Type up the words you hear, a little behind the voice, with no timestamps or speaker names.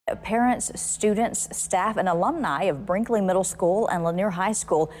Parents, students, staff, and alumni of Brinkley Middle School and Lanier High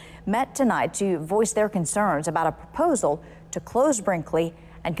School met tonight to voice their concerns about a proposal to close Brinkley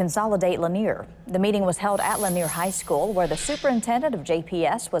and consolidate Lanier. The meeting was held at Lanier High School, where the superintendent of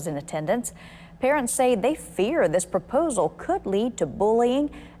JPS was in attendance. Parents say they fear this proposal could lead to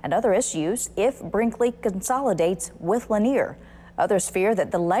bullying and other issues if Brinkley consolidates with Lanier. Others fear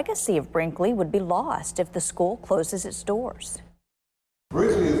that the legacy of Brinkley would be lost if the school closes its doors.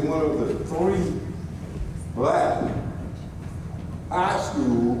 Brinkley is one of the 3 black high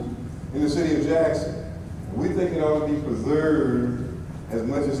schools in the city of Jackson. We think it ought to be preserved as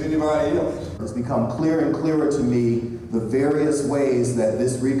much as anybody else. It's become clearer and clearer to me the various ways that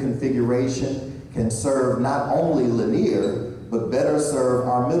this reconfiguration can serve not only Lanier, but better serve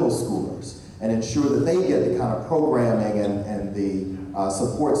our middle schoolers and ensure that they get the kind of programming and the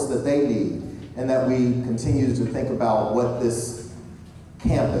supports that they need, and that we continue to think about what this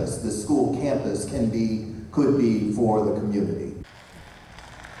campus, this school campus could be for the community.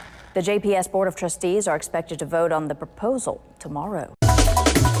 The JPS Board of Trustees are expected to vote on the proposal tomorrow.